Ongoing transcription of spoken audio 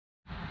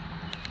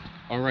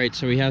Alright,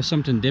 so we have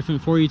something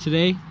different for you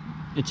today.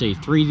 It's a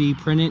 3D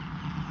printed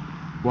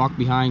walk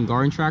behind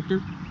garden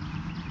tractor.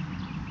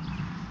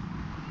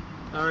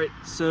 Alright,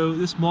 so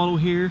this model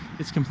here,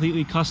 it's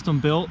completely custom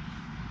built.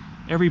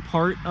 Every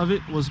part of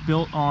it was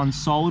built on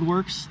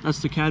Solidworks. That's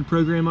the CAD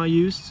program I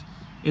used.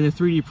 And the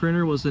 3D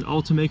printer was an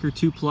Ultimaker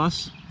 2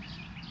 Plus.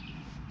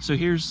 So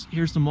here's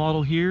the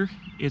model here.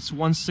 It's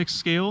 1/6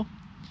 scale.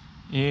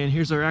 And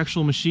here's our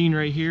actual machine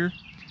right here.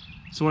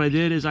 So what I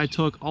did is I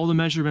took all the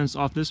measurements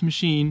off this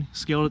machine,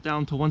 scaled it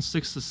down to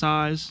 1/6 the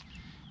size,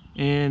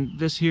 and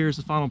this here is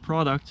the final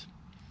product.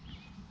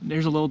 And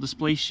there's a little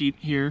display sheet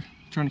here,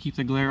 trying to keep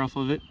the glare off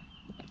of it.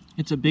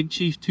 It's a Big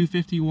Chief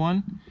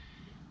 251,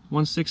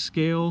 1/6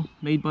 scale,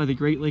 made by the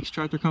Great Lakes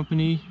Tractor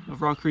Company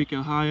of Rock Creek,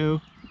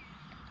 Ohio.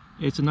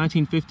 It's a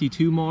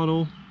 1952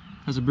 model,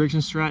 has a Briggs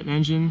 & Stratton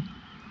engine,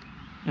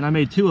 and I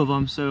made 2 of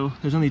them, so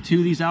there's only 2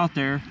 of these out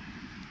there.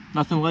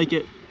 Nothing like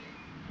it.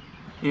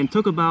 And it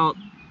took about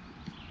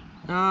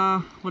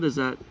what is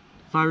that,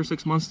 5 or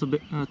 6 months to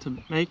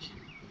make.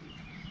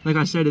 Like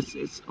I said,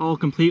 it's all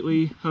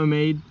completely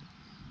homemade.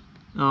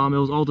 It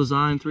was all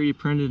designed, 3D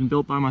printed, and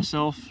built by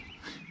myself.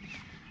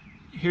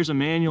 Here's a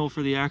manual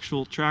for the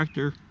actual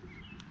tractor,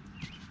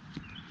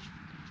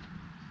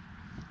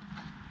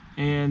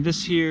 and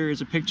this here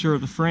is a picture of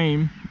the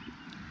frame.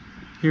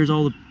 Here's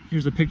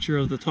a picture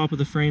of the top of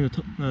the frame,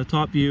 the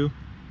top view.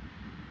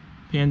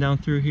 Pan down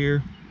through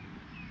here.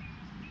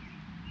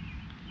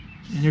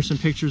 And here's some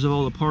pictures of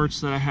all the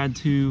parts that I had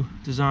to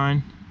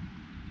design.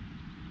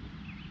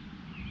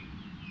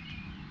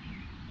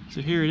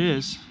 So here it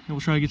is, and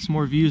we'll try to get some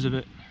more views of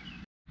it.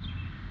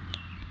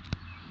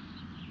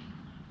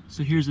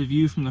 So here's the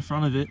view from the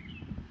front of it.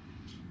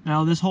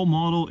 Now this whole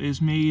model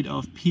is made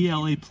of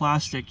PLA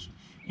plastic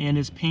and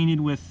is painted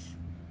with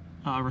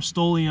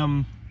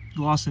Rust-Oleum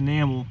gloss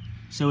enamel.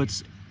 So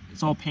it's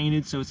all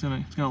painted, so it's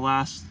gonna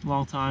last a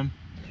long time.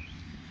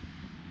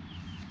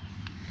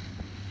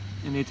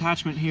 And the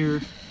attachment here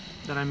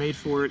that I made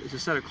for it is a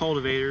set of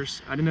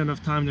cultivators. I didn't have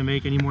enough time to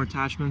make any more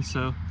attachments,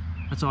 so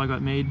that's all I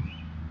got made.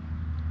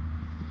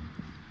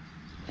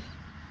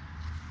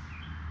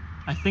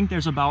 I think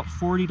there's about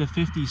 40 to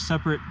 50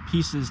 separate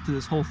pieces to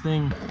this whole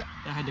thing that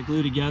I had to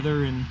glue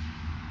together, and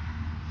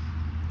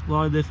a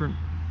lot of different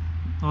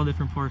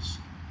parts.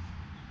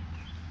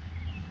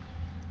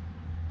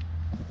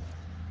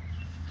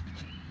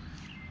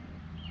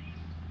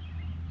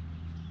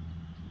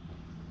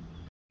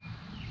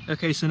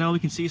 Okay, so now we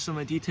can see some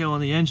of the detail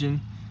on the engine.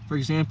 For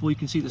example, you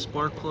can see the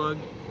spark plug,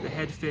 the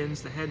head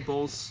fins, the head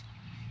bolts.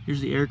 Here's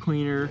the air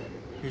cleaner,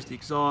 here's the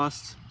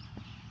exhaust.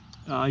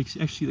 You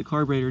can actually see the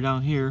carburetor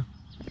down here.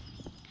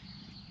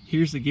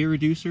 Here's the gear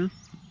reducer,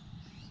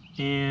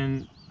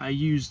 and I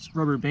used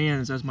rubber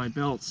bands as my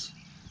belts.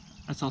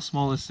 That's how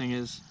small this thing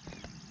is.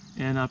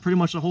 And pretty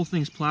much the whole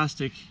thing's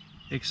plastic,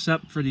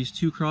 except for these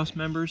 2 cross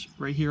members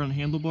right here on the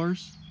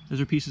handlebars. Those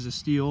are pieces of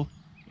steel,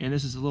 and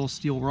this is a little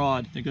steel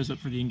rod that goes up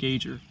for the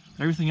engager.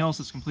 Everything else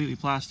is completely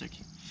plastic.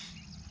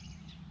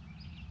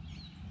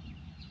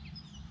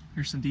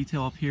 Here's some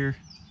detail up here.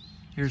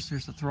 Here's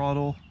the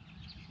throttle,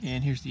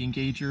 and here's the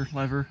engager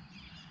lever.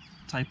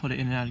 That's how you put it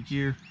in and out of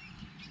gear.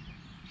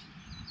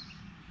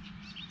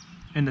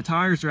 And the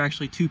tires are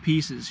actually 2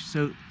 pieces.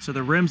 So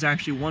the rim's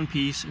actually 1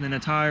 piece, and then the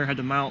tire had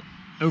to mount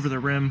over the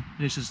rim,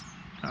 and it's just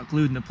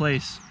glued into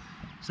place.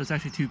 So it's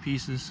actually 2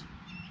 pieces.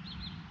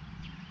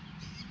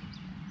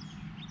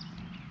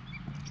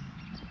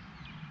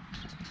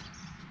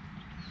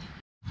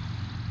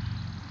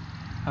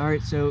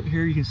 Alright, so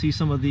here you can see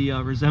some of the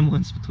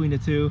resemblance between the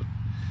 2.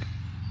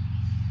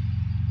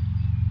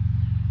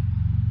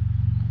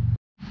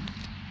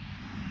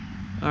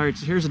 Alright,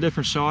 so here's a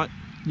different shot.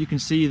 You can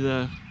see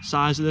the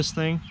size of this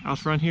thing out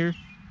front here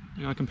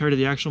compared to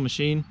the actual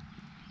machine.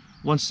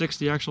 1/6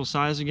 the actual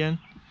size again.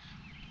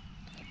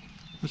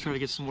 Let's try to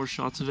get some more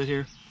shots of it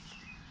here.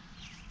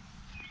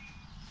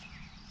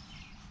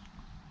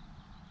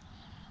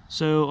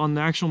 So on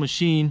the actual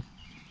machine,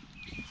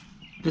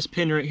 this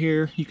pin right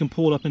here, you can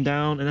pull it up and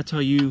down, and that's how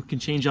you can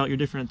change out your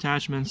different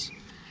attachments.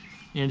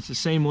 And it's the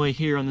same way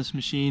here on this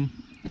machine,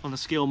 on the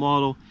scale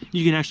model.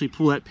 You can actually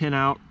pull that pin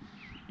out,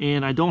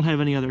 and I don't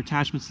have any other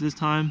attachments this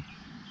time.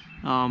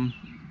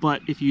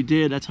 But if you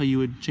did, that's how you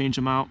would change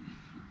them out.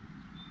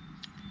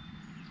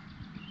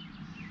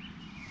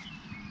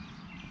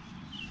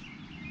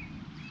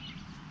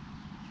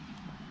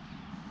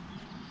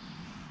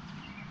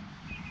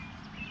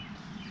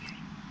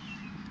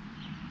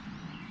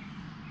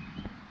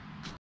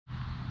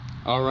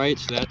 Alright,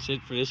 so that's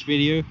it for this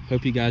video.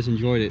 Hope you guys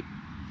enjoyed it.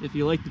 If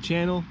you like the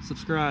channel,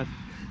 subscribe.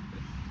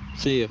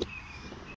 See ya.